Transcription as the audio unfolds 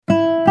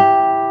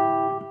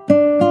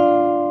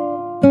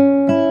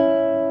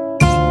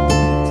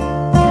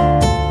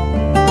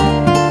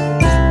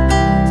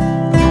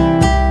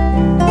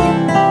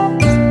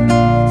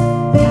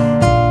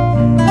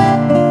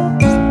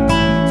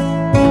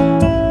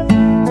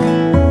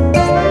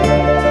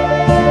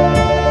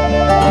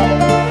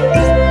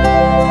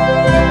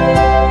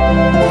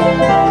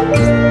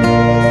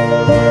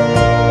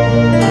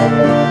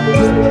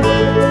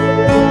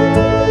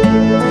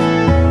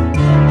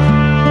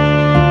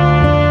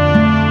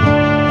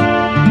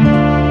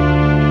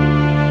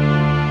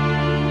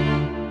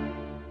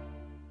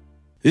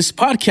This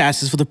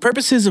podcast is for the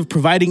purposes of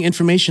providing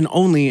information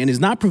only and is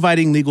not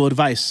providing legal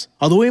advice.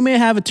 Although we may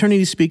have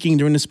attorneys speaking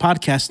during this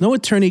podcast, no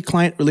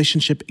attorney-client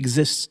relationship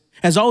exists.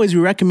 As always,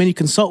 we recommend you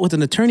consult with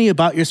an attorney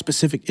about your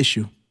specific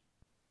issue.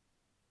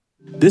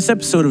 This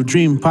episode of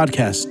Dream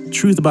Podcast,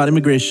 Truth About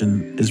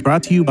Immigration, is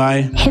brought to you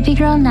by Hippie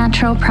Girl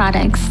Natural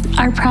Products.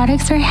 Our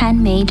products are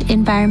handmade,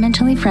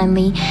 environmentally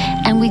friendly,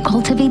 and we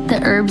cultivate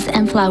the herbs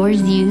and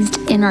flowers used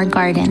in our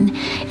garden.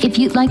 If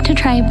you'd like to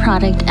try a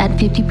product at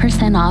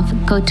 50% off,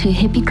 go to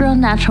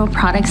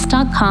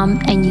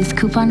hippiegirlnaturalproducts.com and use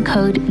coupon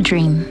code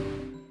DREAM.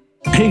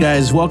 Hey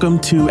guys, welcome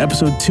to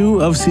episode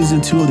 2 of season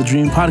 2 of the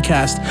Dream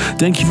Podcast.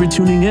 Thank you for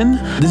tuning in.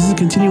 This is a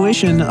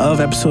continuation of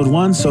episode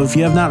 1, so if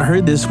you have not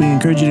heard this, we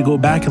encourage you to go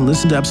back and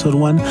listen to episode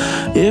 1.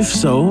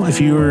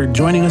 If you're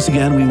joining us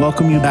again, we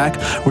welcome you back.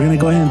 We're going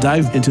to go ahead and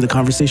dive into the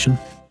conversation.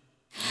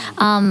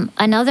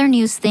 Another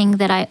news thing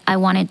that I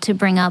wanted to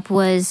bring up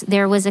was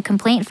there was a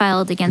complaint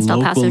filed against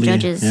El Paso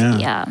judges.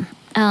 Yeah.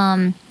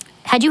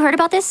 Had you heard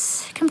about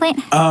this complaint?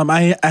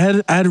 I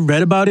had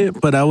read about it,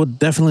 but I would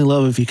definitely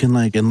love if you can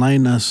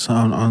enlighten us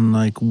on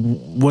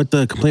what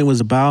the complaint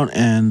was about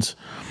and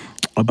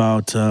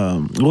about.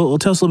 Well,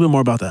 tell us a little bit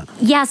more about that.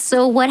 Yeah.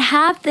 So what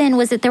happened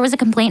was that there was a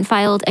complaint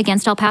filed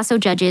against El Paso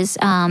judges.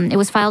 It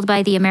was filed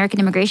by the American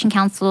Immigration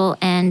Council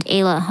and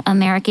AILA,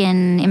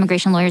 American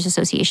Immigration Lawyers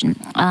Association,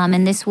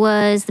 and this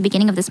was the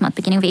beginning of this month,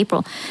 beginning of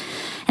April.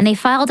 And they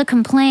filed a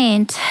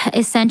complaint.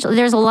 Essentially,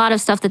 there's a lot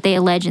of stuff that they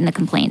allege in the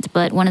complaint,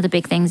 but one of the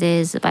big things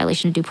is a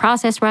violation of due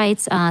process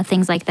rights,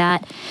 things like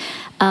that.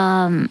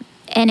 And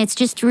it's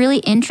just really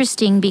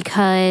interesting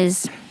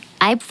because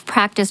I've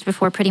practiced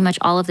before pretty much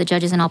all of the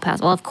judges in El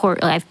Paso. Well, of course,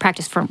 I've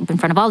practiced in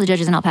front of all the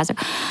judges in El Paso.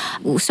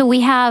 So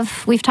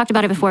we've talked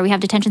about it before. We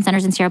have detention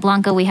centers in Sierra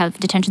Blanca. We have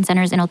detention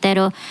centers in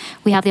Otero.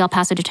 We have the El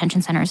Paso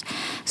detention centers.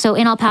 So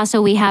in El Paso,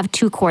 we have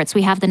 2 courts.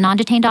 We have the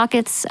non-detained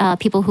dockets,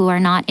 people who are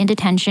not in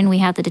detention. We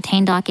have the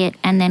detained docket.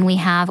 And then we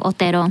have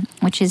Otero,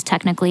 which is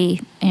technically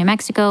in New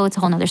Mexico. It's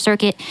a whole nother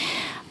circuit.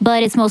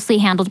 But it's mostly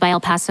handled by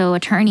El Paso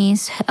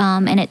attorneys.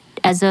 And it,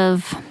 as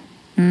of,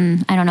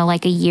 a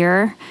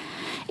year,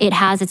 it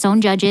has its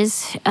own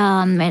judges.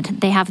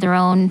 They have their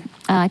own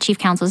chief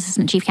counsels,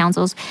 assistant chief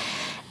counsels.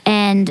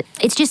 And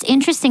it's just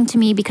interesting to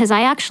me because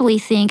I actually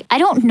think, I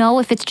don't know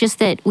if it's just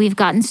that we've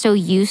gotten so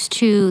used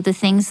to the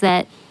things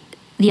that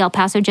the El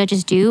Paso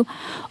judges do,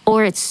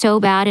 or it's so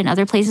bad in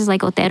other places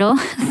like Otero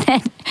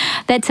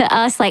that to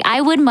us,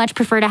 I would much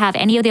prefer to have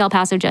any of the El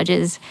Paso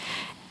judges.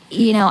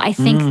 I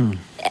think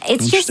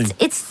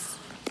it's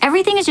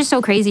everything is just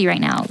so crazy right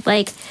now.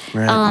 Right.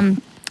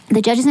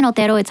 The judges in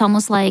Otero, it's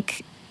almost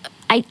like,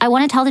 I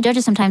want to tell the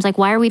judges sometimes,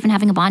 why are we even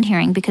having a bond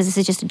hearing? Because this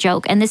is just a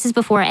joke. And this is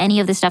before any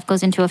of this stuff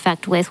goes into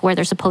effect with where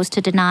they're supposed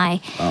to deny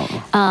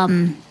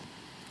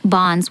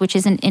bonds, which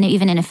isn't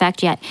even in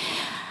effect yet.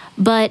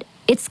 But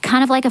it's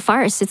kind of like a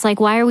farce. It's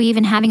why are we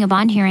even having a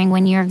bond hearing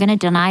when you're going to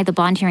deny the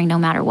bond hearing no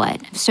matter what?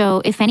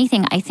 So if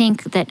anything, I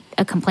think that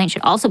a complaint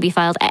should also be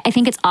filed. I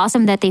think it's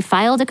awesome that they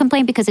filed a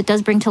complaint because it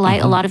does bring to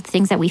light a lot of the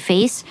things that we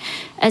face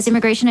as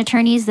immigration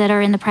attorneys that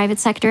are in the private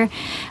sector.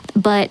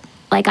 But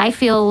I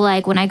feel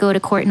like when I go to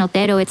court in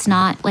Otero, it's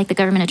not like the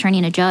government attorney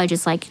and a judge.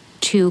 It's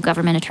 2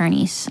 government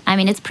attorneys. I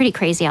mean, it's pretty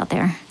crazy out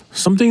there.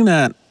 Something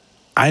that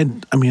I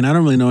don't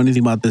really know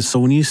anything about this. So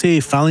when you say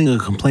filing a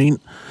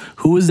complaint,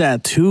 who is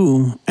that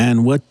to,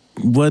 and what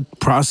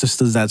process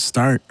does that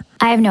start?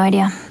 I have no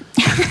idea.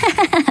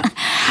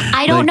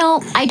 I don't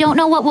know. I don't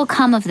know what will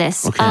come of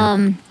this.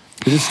 Okay.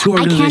 There's 2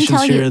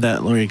 organizations here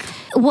that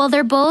Well,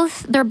 they're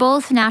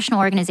both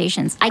national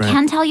organizations. I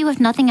can tell you, if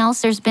nothing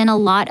else, there's been a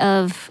lot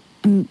of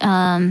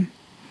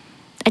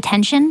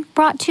attention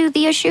brought to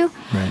the issue.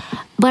 Right.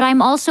 But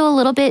I'm also a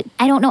little bit,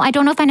 I don't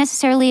know if I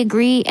necessarily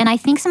agree, and I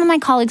think some of my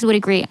colleagues would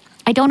agree.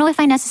 I don't know if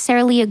I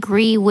necessarily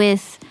agree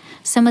with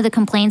some of the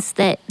complaints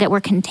that were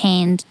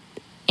contained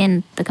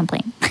in the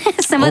complaint.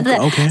 Some of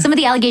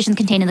the allegations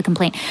contained in the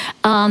complaint.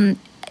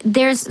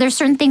 There's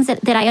certain things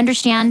that I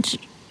understand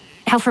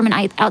how from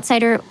an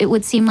outsider it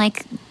would seem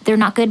like they're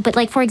not good.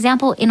 But for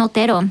example, in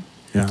Otero.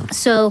 Yeah.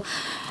 So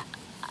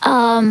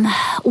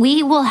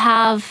we will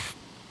have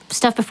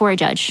stuff before a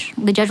judge.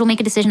 The judge will make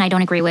a decision I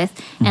don't agree with,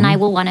 and I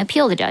will want to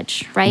appeal the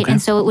judge, right? Okay.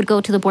 And so it would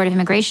go to the Board of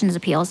Immigration's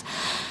appeals.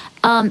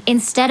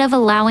 Instead of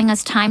allowing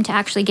us time to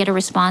actually get a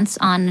response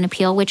on an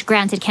appeal, which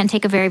granted can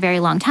take a very, very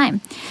long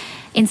time,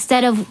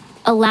 instead of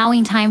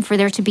allowing time for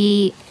there to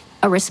be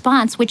a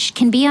response, which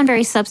can be on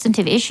very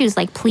substantive issues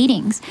like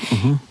pleadings,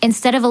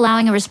 instead of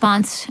allowing a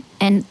response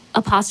and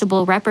a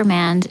possible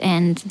reprimand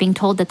and being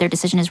told that their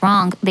decision is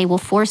wrong, they will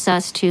force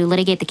us to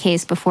litigate the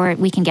case before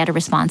we can get a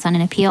response on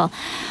an appeal,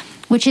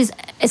 which is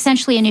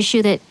essentially an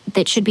issue that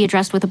should be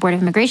addressed with the Board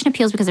of Immigration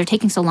Appeals because they're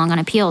taking so long on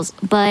appeals.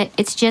 But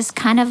it's just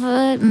kind of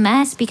a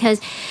mess because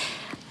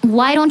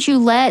why don't you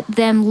let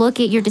them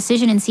look at your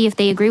decision and see if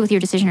they agree with your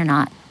decision or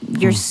not?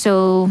 You're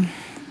so...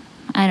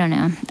 I don't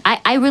know.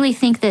 I really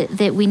think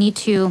that we need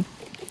to,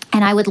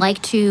 and I would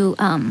like to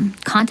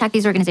contact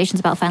these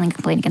organizations about filing a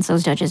complaint against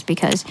those judges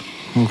because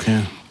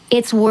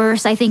It's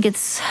worse. I think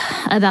it's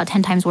about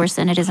 10 times worse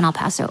than it is in El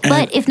Paso.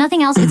 But if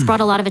nothing else, it's brought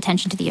a lot of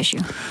attention to the issue.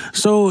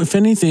 So if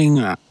anything,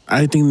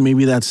 I think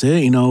maybe that's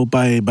it. You know,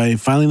 by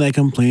filing that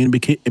complaint,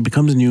 it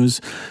becomes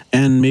news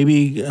and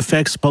maybe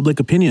affects public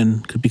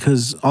opinion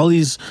because all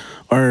these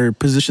are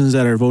positions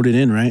that are voted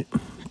in, right?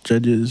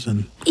 Judges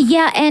and...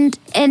 Yeah,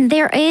 and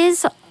there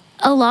is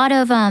a lot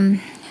of...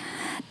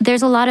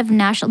 There's a lot of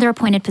they're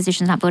appointed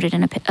positions, not voted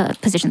in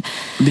positions.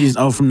 These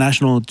from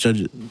national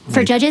judges.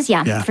 For judges,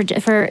 yeah.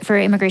 For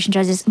immigration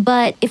judges.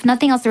 But if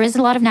nothing else, there is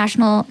a lot of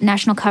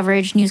national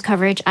coverage, news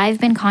coverage. I've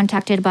been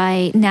contacted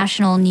by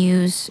national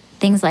news,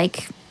 things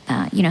like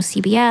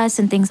CBS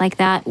and things like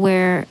that,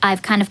 where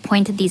I've kind of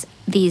pointed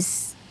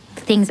these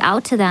things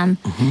out to them.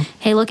 Mm-hmm.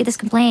 Hey, look at this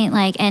complaint,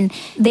 and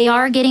they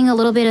are getting a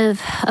little bit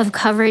of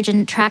coverage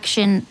and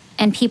traction.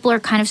 And people are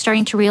kind of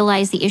starting to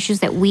realize the issues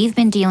that we've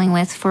been dealing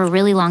with for a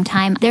really long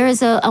time. There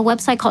is a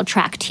website called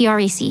TRAC,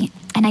 TRAC,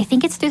 and I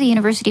think it's through the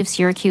University of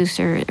Syracuse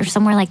or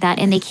somewhere like that.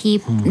 And they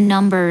keep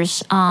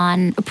numbers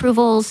on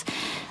approvals,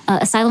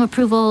 asylum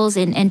approvals,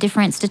 and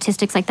different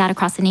statistics like that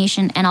across the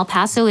nation. And El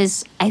Paso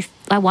is,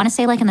 I want to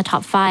say, in the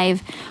top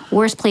 5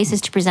 worst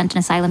places to present an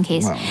asylum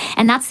case. Wow.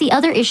 And that's the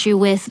other issue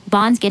with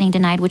bonds getting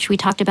denied, which we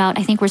talked about.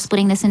 I think we're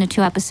splitting this into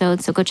 2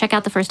 episodes, so go check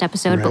out the first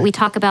episode. Right. But we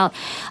talk about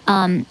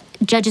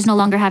judges no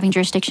longer having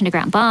jurisdiction to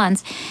grant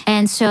bonds.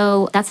 And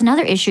so that's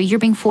another issue. You're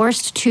being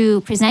forced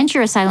to present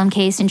your asylum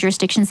case in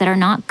jurisdictions that are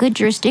not good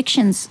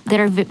jurisdictions, that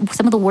are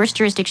some of the worst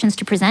jurisdictions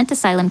to present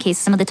asylum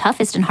cases, some of the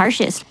toughest and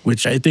harshest.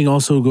 Which I think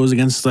also goes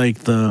against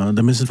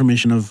the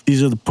misinformation of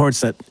these are the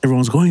parts that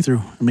everyone's going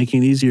through,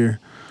 making it easier.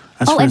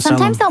 And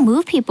sometimes they'll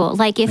move people.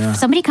 If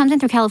somebody comes in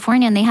through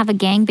California and they have a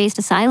gang-based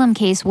asylum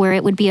case where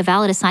it would be a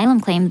valid asylum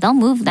claim, they'll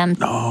move them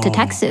to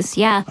Texas.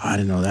 Yeah, I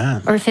didn't know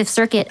that. Or Fifth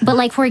Circuit.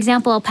 But for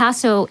example, El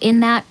Paso,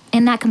 in that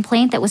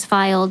complaint that was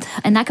filed,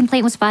 and that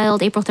complaint was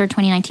filed April 3rd,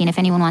 2019. If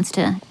anyone wants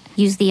to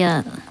use the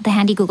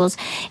handy Googles,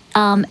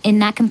 in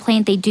that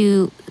complaint they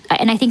do.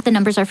 And I think the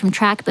numbers are from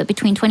TRAC, but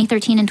between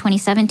 2013 and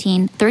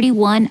 2017,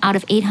 31 out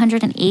of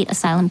 808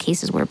 asylum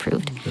cases were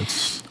approved,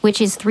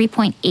 which is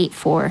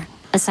 3.84.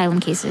 asylum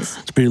cases.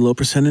 It's a pretty low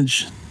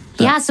percentage.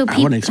 Yeah, so I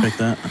wouldn't expect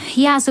that.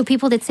 Yeah, so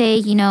people that say,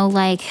 I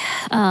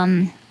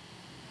don't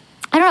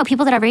know,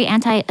 people that are very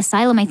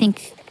anti-asylum, I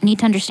think, need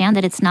to understand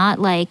that it's not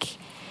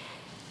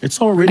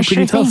it's already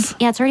pretty tough.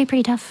 Yeah, it's already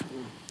pretty tough.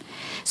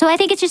 So I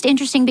think it's just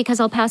interesting because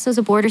El Paso is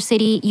a border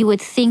city. You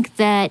would think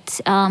that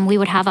we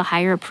would have a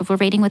higher approval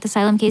rating with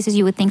asylum cases.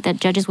 You would think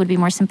that judges would be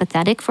more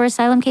sympathetic for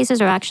asylum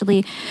cases or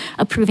actually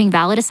approving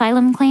valid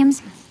asylum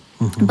claims.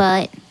 Mm-hmm.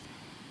 But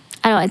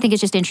I don't know, I think it's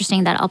just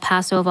interesting that El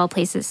Paso, of all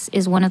places,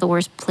 is one of the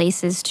worst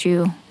places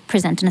to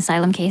present an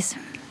asylum case.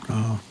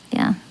 Oh.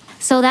 Yeah.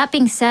 So that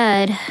being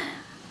said,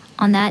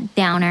 on that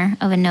downer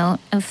of a note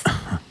of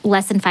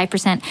less than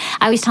 5%,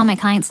 I always tell my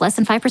clients less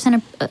than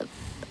 5% of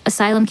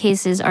asylum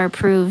cases are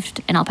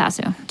approved in El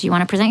Paso. Do you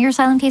want to present your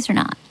asylum case or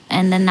not?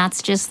 And then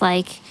that's just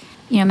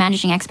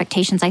managing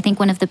expectations. I think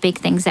one of the big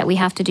things that we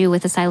have to do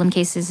with asylum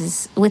cases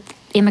is, with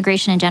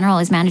immigration in general,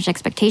 is manage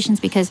expectations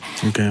because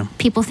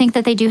people think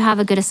that they do have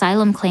a good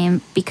asylum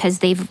claim because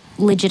they've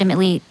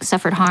legitimately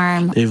suffered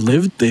harm. They've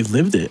lived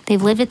it.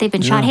 They've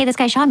been shot. Hey, this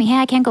guy shot me. Hey,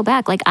 I can't go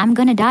back. I'm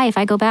going to die if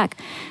I go back.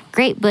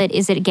 Great, but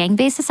is it a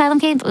gang-based asylum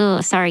case? Oh,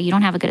 sorry, you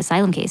don't have a good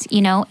asylum case,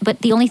 But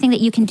the only thing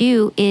that you can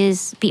do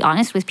is be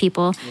honest with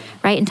people,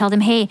 right? And tell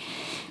them, hey,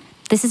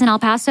 this is in El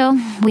Paso.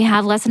 We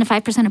have less than a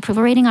 5%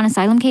 approval rating on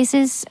asylum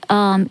cases.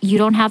 You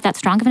don't have that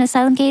strong of an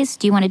asylum case.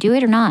 Do you want to do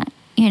it or not?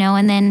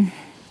 And then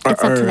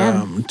it's up to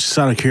them. Just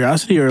out of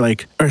curiosity, are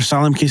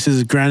asylum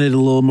cases granted a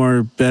little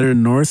more better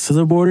north of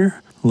the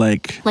border?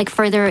 Like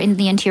further in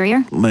the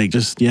interior?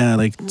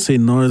 Say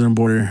northern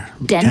border,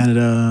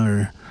 Canada,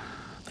 or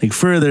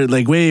further,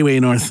 way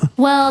north.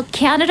 Well,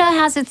 Canada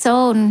has its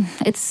own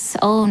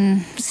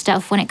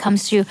stuff when it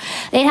comes to,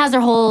 it has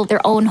their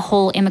own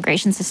whole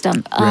immigration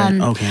system. Right.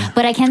 Okay.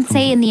 But I can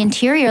say in the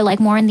interior,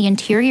 more in the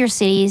interior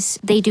cities,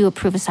 they do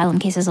approve asylum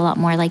cases a lot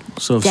more.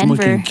 So if Denver, someone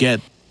can get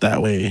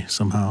that way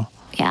somehow.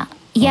 Yeah.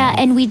 Yeah,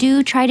 and we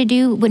do try to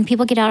do, when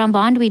people get out on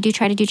bond, we do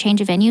try to do change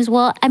of venues.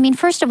 Well, I mean,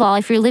 first of all,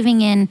 if you're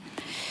living in,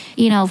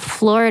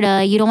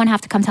 Florida, you don't want to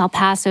have to come to El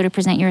Paso to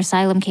present your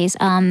asylum case.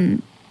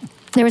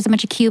 There was a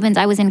bunch of Cubans.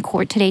 I was in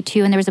court today,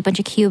 too, and there was a bunch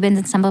of Cubans,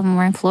 and some of them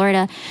were in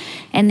Florida,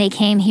 and they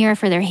came here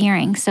for their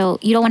hearing. So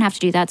you don't want to have to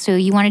do that. So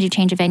you want to do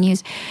change of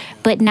venues.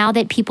 But now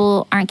that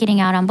people aren't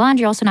getting out on bond,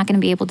 you're also not going to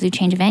be able to do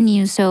change of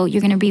venues. So you're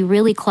going to be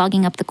really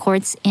clogging up the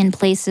courts in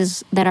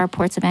places that are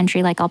ports of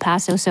entry, like El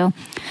Paso. So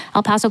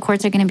El Paso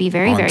courts are going to be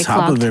very, very clogged.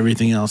 On top of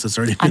everything else that's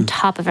already been... On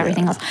top of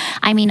everything else.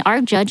 I mean,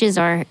 our judges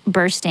are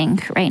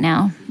bursting right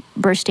now.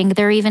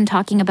 They're even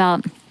talking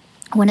about...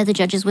 One of the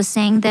judges was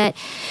saying that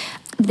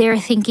they're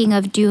thinking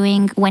of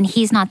doing, when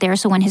he's not there,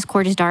 so when his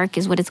court is dark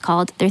is what it's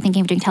called, they're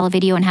thinking of doing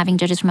televideo and having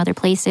judges from other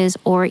places,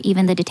 or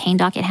even the detained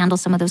docket handle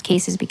some of those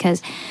cases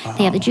because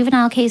they have the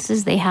juvenile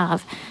cases, they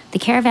have the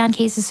caravan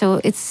cases,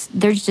 so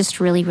they're just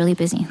really, really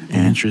busy.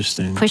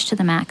 Interesting. Pushed to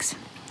the max.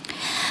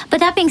 But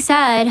that being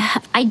said,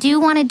 I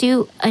do want to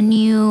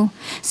do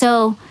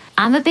so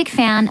I'm a big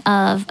fan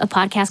of a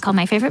podcast called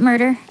My Favorite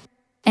Murder.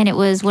 And it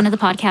was one of the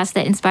podcasts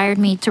that inspired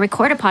me to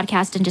record a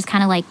podcast and just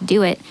kind of like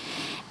do it.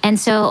 And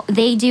so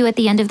they do at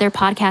the end of their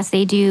podcast,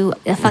 they do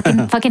a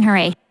fucking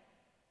hooray.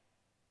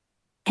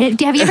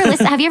 Have you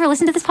ever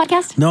listened to this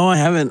podcast? No, I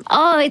haven't.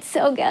 Oh, it's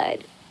so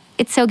good.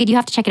 It's so good. You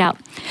have to check it out.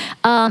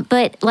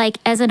 But like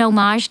as an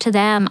homage to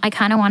them, I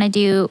kind of want to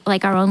do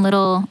like our own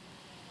little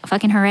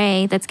fucking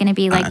hooray. That's going to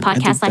be like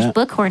podcast /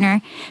 book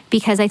corner,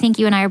 because I think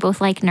you and I are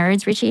both like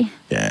nerds, Richie.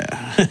 Yeah.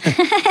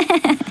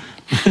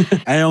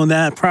 I own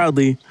that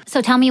proudly.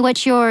 So tell me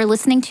what you're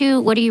listening to.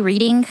 What are you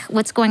reading?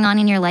 What's going on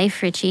in your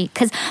life, Richie?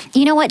 Because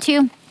you know what,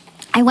 too?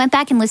 I went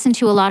back and listened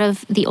to a lot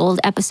of the old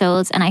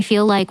episodes, and I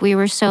feel like we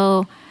were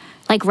so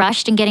like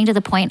rushed and getting to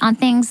the point on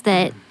things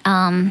that,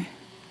 I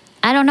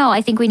don't know.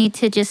 I think we need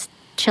to just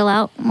chill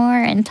out more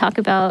and talk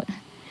about,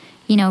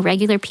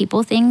 regular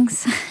people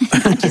things,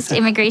 not just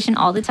immigration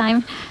all the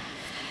time.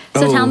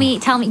 So tell me,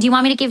 do you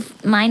want me to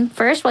give mine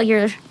first while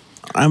you're...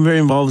 I'm very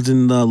involved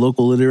in the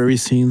local literary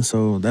scene,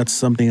 so that's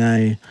something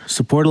I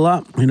support a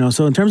lot.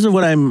 So in terms of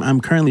what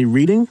I'm currently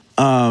reading,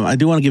 I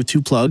do want to give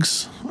 2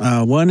 plugs.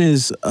 One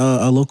is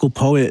a local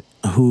poet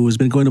who has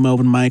been going to my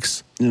open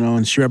mics,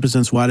 and she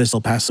represents Juarez,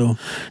 El Paso,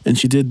 and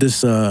she did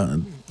this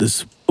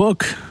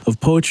book of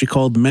poetry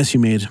called The Mess You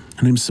Made.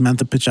 Her name's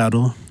Samantha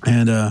Pichado,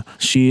 and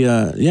she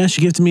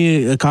gifted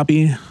me a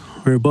copy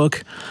of her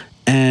book,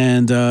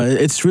 and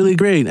it's really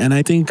great. And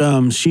I think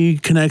she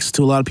connects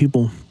to a lot of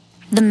people.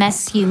 The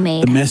Mess You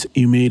Made. The Mess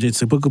You Made.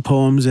 It's a book of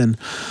poems, and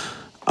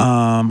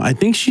I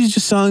think she's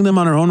just selling them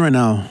on her own right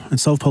now and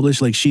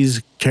self-published. Like,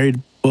 she's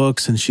carried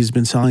books and she's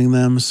been selling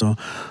them, so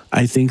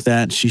I think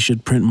that she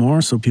should print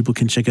more so people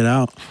can check it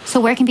out. So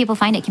where can people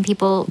find it? Can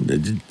people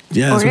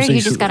order?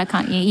 You just gotta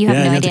you have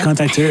no idea. You have to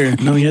contact her.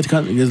 No, you have to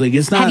contact. Like,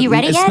 it's not. Have you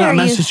read it yet? It's not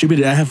mass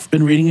distributed. I have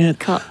been reading it.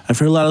 Cool. I've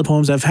heard a lot of the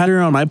poems. I've had her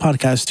on my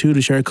podcast too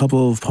to share a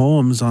couple of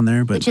poems on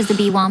there. Which is the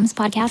BWOMS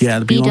podcast. Yeah,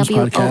 the BWOMS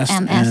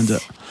podcast.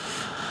 And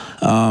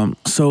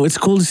so it's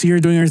cool to see her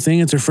doing her thing.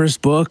 It's her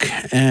first book,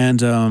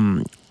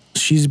 and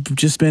she's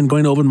just been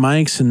going to open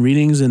mics and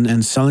readings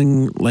and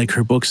selling like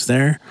her books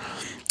there.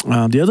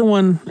 The other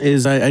one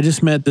is I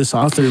just met this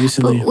author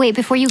recently. But wait,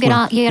 before you get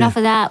off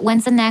of that,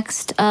 when's the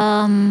next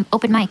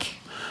open mic?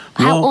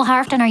 How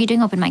often are you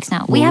doing open mics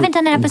now? We haven't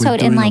done an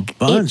episode in like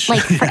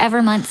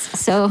forever months.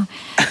 So,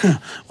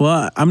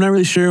 well, I'm not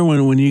really sure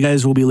when you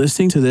guys will be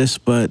listening to this,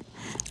 but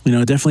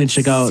definitely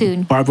check out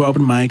soon. Barbara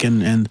Open Mic,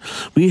 and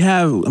we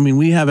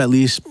have at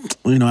least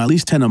 10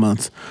 a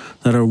month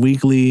that are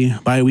weekly,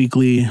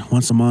 bi-weekly,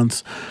 once a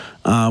month.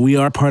 We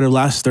are part of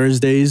Last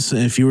Thursdays.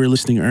 If you were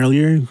listening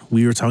earlier,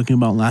 we were talking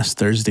about Last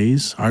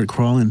Thursdays Art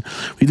Crawl, and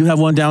we do have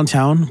one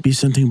downtown,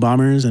 Beast Hunting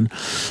Bombers, and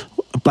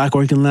Black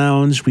Orchid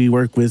Lounge. We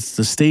work with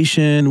the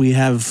station. We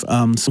have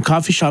some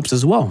coffee shops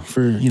as well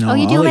for Oh,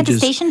 you do all at the ages.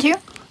 Station too?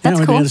 That's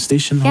we're cool. doing at the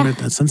station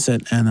at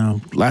Sunset,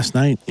 and last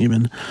night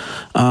even.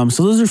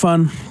 So those are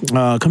fun.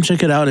 Come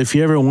check it out if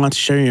you ever want to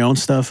share your own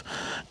stuff.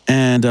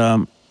 And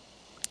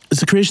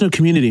it's a creation of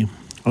community.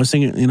 I was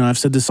thinking, I've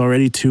said this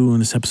already too in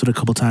this episode a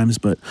couple times,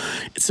 but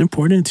it's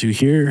important to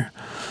hear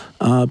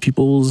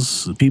people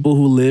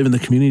who live in the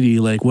community.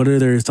 Like, what are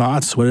their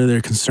thoughts? What are their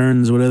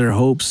concerns? What are their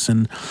hopes?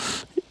 And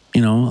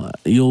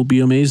you'll be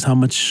amazed how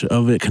much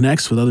of it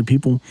connects with other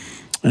people.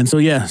 And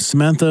so,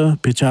 Samantha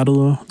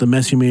Pichado, The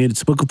Mess You Made.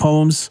 It's a book of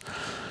poems.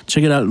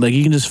 Check it out. Like,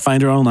 you can just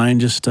find her online,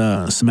 just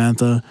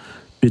Samantha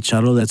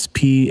Pichado. That's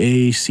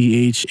Pachardo.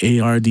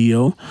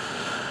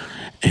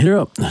 Hit her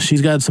up.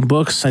 She's got some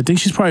books. I think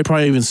she's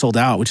probably even sold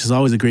out, which is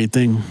always a great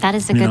thing. That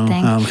is a good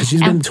thing. Because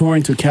she's been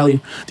touring to Cali.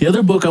 The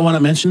other book I want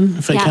to mention,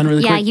 if I can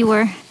really quick. Yeah, you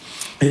were.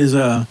 Is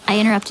I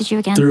interrupted you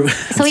again.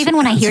 So even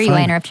when I hear you,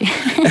 I interrupt you.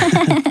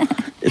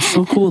 It's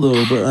so cool,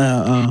 though. But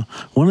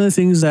one of the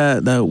things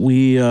that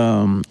we...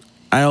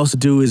 I also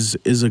do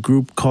is a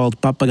group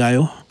called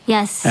Papagayo.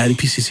 Yes. At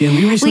EPCC, and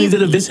we recently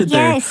did a visit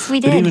there. Yes, we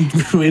did.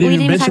 We didn't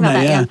even mention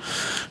that. Yeah.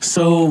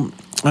 So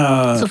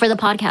for the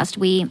podcast,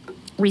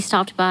 we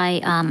stopped by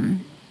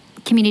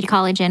community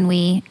college and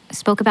we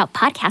spoke about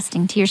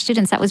podcasting to your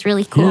students. That was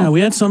really cool. Yeah,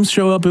 we had some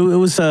show up. It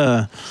was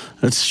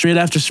straight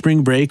after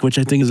spring break, which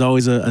I think is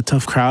always a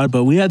tough crowd.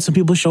 But we had some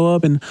people show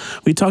up and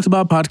we talked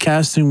about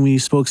podcasting. We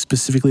spoke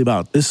specifically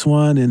about this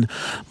one, and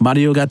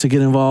Mario got to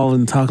get involved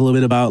and talk a little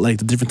bit about like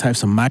the different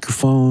types of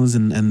microphones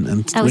and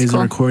ways cool. of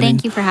recording.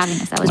 Thank you for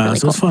having us. That was really cool.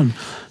 So it was fun.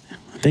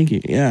 Thank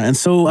you. Yeah, and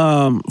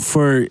so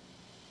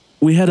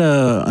we had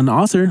an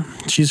author.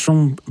 She's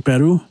from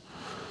Peru.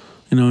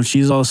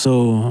 She's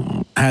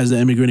also has the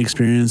immigrant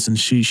experience, and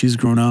she's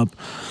grown up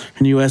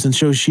in the U.S. And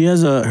so she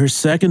has her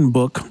second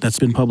book that's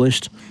been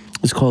published.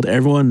 It's called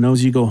Everyone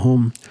Knows You Go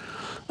Home.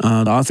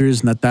 The author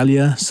is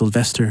Natalia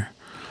Sylvester.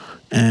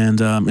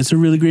 And it's a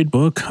really great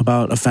book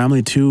about a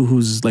family, too,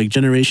 who's like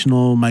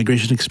generational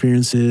migration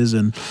experiences.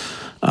 And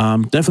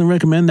definitely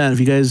recommend that. If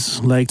you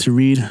guys like to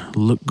read,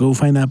 go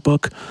find that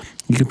book.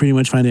 You can pretty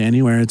much find it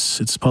anywhere.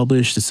 It's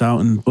published. It's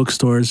out in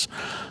bookstores.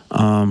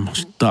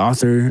 The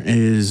author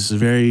is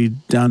very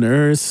down to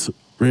earth,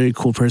 very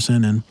cool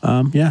person. And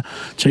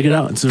check it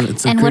out. It's a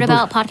And great what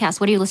about book. podcasts?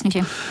 What are you listening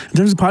to?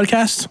 There's a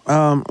podcast.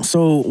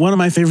 So one of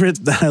my favorites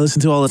that I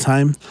listen to all the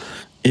time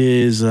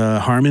is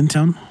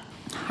Harmontown.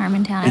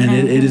 Harmontown. And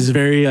it is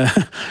very,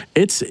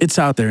 it's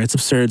out there. It's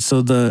absurd.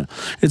 So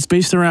it's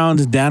based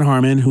around Dan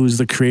Harmon, who's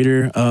the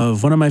creator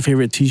of one of my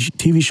favorite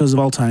TV shows of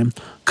all time,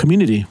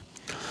 Community.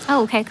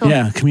 Oh, okay, cool.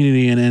 Yeah,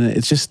 Community. And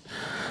it's just,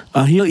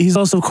 he's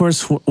also, of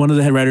course, one of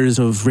the head writers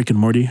of Rick and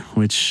Morty,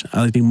 which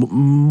I think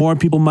more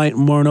people might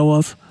know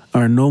of.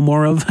 Or know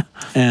more of,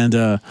 and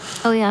oh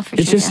yeah, for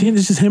it's sure.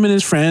 It's just him and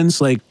his friends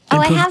like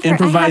improvising. I have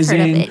heard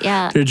of it,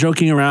 yeah. They're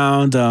joking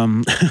around.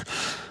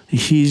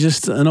 He's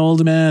just an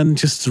old man,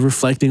 just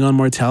reflecting on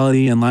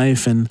mortality and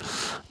life, and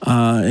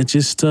it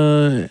just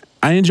I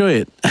enjoy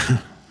it.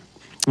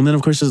 And then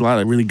of course there's a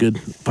lot of really good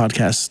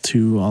podcasts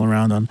too, all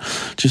around on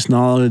just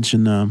knowledge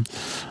and.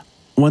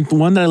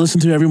 One that I listen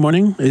to every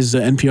morning is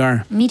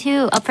NPR. Me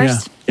too. Up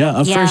first. Yeah,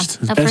 Up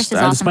First. Up First is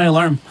awesome. It's my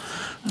alarm.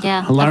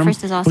 Yeah, Alarm, Up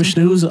First is awesome. Push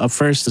news, Up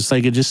First. It's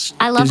like it just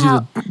I love gives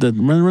how you the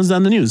runs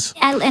down the news.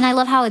 And I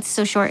love how it's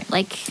so short.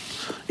 Like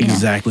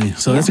Exactly.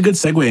 So that's a good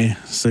segue.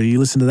 So you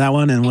listen to that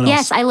one, and what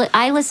else? Yes,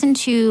 I listen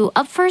to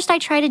Up First. I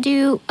try to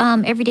do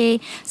every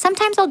day.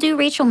 Sometimes I'll do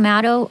Rachel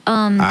Maddow.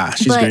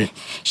 She's great.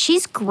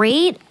 She's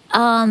great.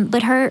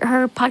 But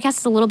her podcast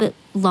is a little bit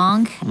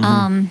long.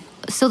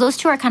 So those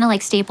two are kind of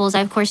like staples.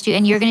 I of course do,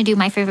 and you're going to do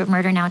My Favorite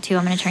Murder now too.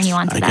 I'm going to turn you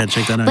on to that. I gotta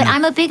check that out. But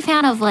I'm a big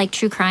fan of like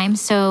true crime.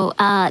 So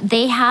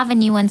they have a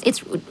new one.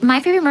 It's My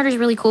Favorite Murder is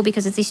really cool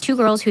because it's these two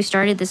girls who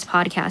started this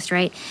podcast,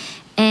 right?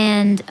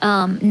 And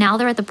now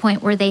they're at the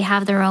point where they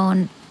have their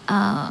own.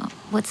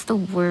 What's the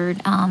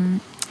word?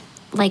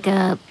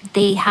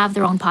 They have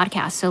their own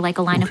podcast, so like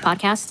a line of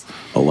podcasts.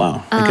 Oh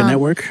wow, like a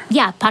network?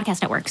 Yeah,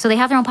 podcast network. So they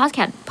have their own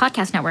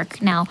podcast network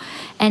now.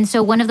 And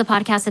so one of the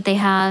podcasts that they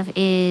have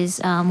is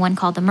one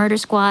called The Murder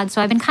Squad.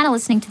 So I've been kind of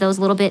listening to those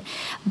a little bit,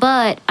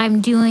 but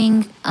I'm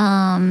doing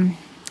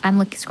I'm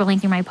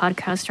scrolling through my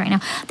podcast right now.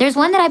 There's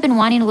one that I've been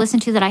wanting to listen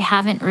to that I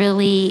haven't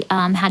really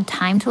had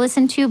time to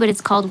listen to, but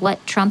it's called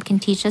What Trump Can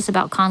Teach Us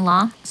About Con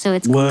Law. So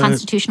it's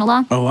constitutional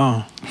law. Oh,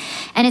 wow.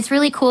 And it's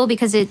really cool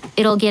because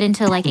it'll get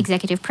into like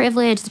executive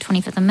privilege, the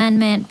 25th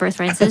Amendment,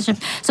 birthright and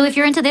citizenship. So if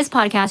you're into this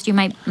podcast, you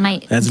might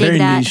That's dig very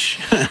that.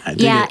 niche.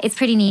 It's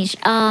pretty niche.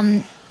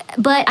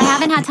 But I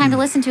haven't had time to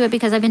listen to it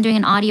because I've been doing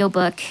an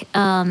audiobook.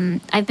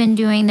 I've been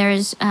doing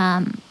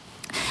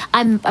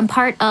I'm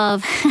part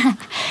of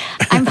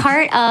I'm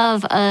part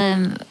of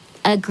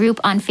a group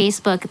on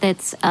Facebook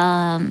that's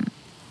I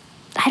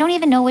don't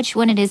even know which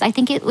one it is. I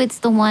think it's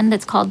the one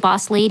that's called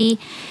Boss Lady.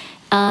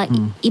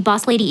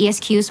 Boss Lady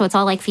ESQ, so it's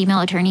all like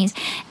female attorneys.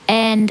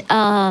 And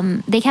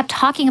they kept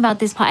talking about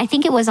this. I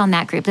think it was on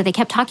that group that they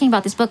kept talking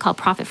about this book called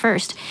Profit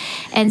First.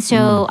 And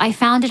so I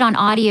found it on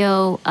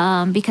audio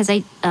because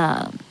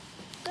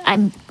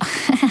I'm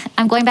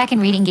I'm going back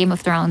and reading Game of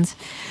Thrones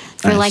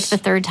for like the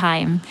third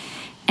time.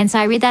 And so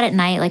I read that at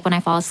night, like when I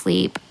fall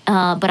asleep.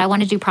 But I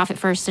want to do Profit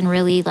First and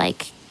really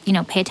like,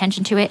 pay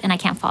attention to it. And I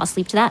can't fall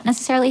asleep to that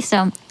necessarily.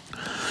 So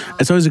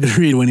it's always a good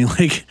read when you're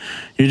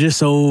just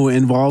so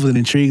involved and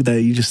intrigued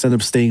that you just end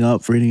up staying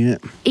up reading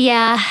it.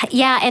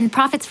 Yeah. And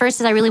Profits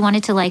First is I really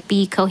wanted to like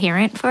be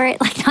coherent for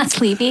it, like not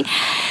sleepy.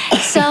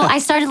 So I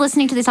started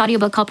listening to this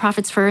audiobook called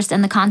Profits First,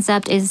 and the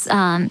concept is,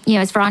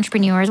 it's for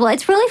entrepreneurs. Well,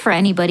 it's really for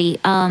anybody,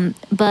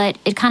 but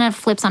it kind of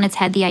flips on its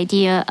head the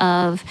idea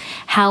of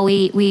how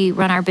we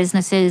run our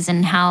businesses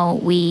and how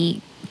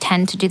we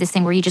tend to do this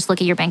thing where you just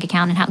look at your bank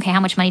account and how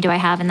much money do I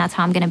have, and that's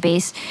how I'm going to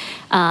base,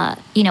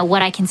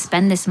 what I can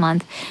spend this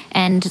month.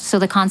 And so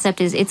the concept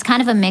is it's kind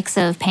of a mix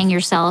of paying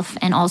yourself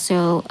and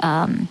also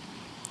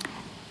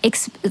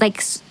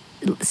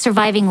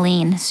surviving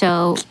lean.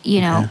 So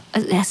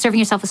serving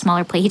yourself a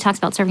smaller plate. He talks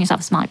about serving yourself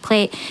a smaller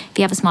plate. If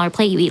you have a smaller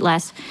plate, you eat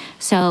less.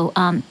 So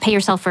pay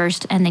yourself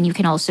first, and then you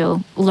can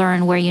also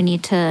learn where you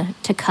need to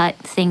cut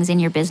things in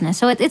your business.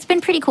 So it's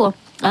been pretty cool.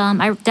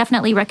 I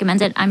definitely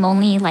recommend it. I'm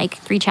only like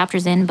 3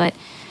 chapters in, but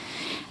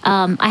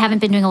I haven't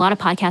been doing a lot of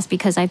podcasts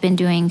because I've been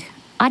doing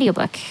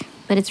audiobook,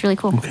 but it's really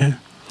cool. Okay.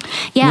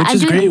 Yeah. Which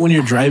is great when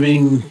you're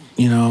driving,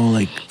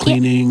 like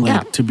cleaning,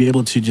 to be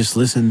able to just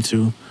listen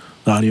to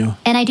the audio.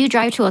 And I do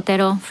drive to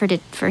Otero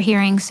for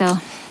hearing, so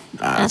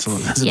that's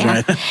a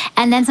drive.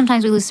 And then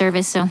sometimes we lose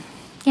service, so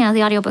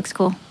the audiobook's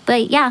cool.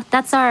 But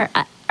that's our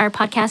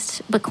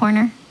podcast book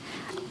corner.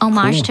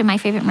 Homage to My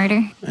Favorite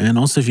Murder. And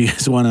also, if you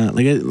guys want to,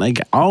 like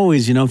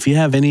always, if you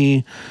have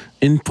any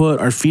input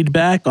or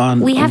feedback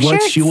on what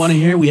shirts. you want to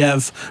hear, we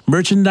have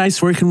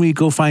merchandise. Where can we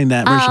go find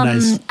that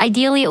merchandise?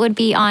 Ideally, it would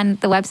be on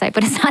the website,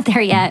 but it's not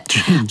there yet.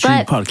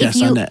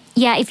 Dreampodcast.net.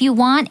 Yeah, if you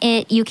want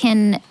it, you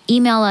can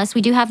email us. We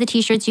do have the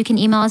t-shirts. You can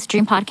email us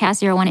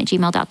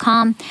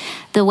dreampodcast01@gmail.com.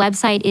 The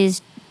website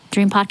is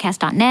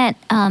dreampodcast.net.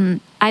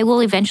 I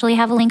will eventually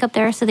have a link up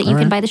there so that you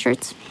can buy the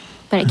shirts,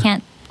 but I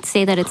can't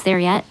say that it's there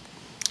yet,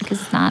 because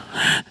it's not.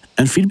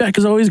 And feedback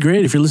is always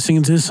great. If you're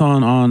listening to this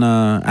on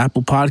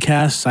Apple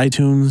Podcasts,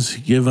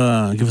 iTunes, give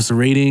us a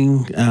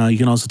rating. You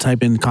can also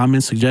type in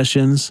comments,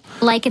 suggestions.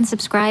 Like and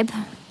subscribe.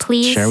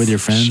 Please share with your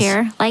friends.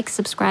 Share, like,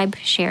 subscribe,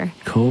 share.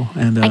 Cool.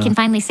 And I can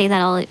finally say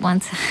that all at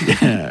once.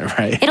 Yeah,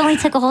 right. It only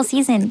took a whole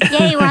season.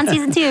 Yay, we're on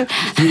season 2.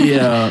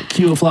 The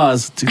cue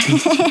applause,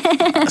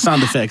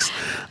 sound effects.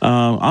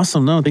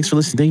 Awesome. No, thanks for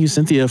listening. Thank you,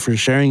 Cynthia, for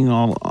sharing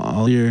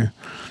all your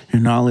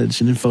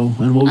knowledge and info.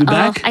 And we'll be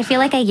back. I feel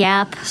like I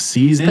yap.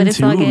 Season 2. But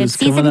it's all good.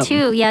 Season 2,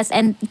 up. yes.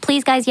 And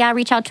please, guys,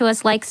 reach out to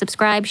us, like,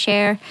 subscribe,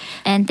 share.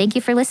 And thank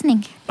you for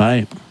listening.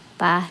 Bye.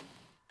 Bye.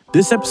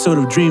 This episode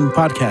of Dream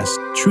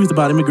Podcast, Truth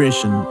About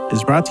Immigration,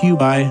 is brought to you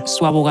by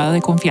Su abogada de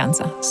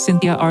confianza,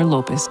 Cynthia R.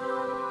 Lopez.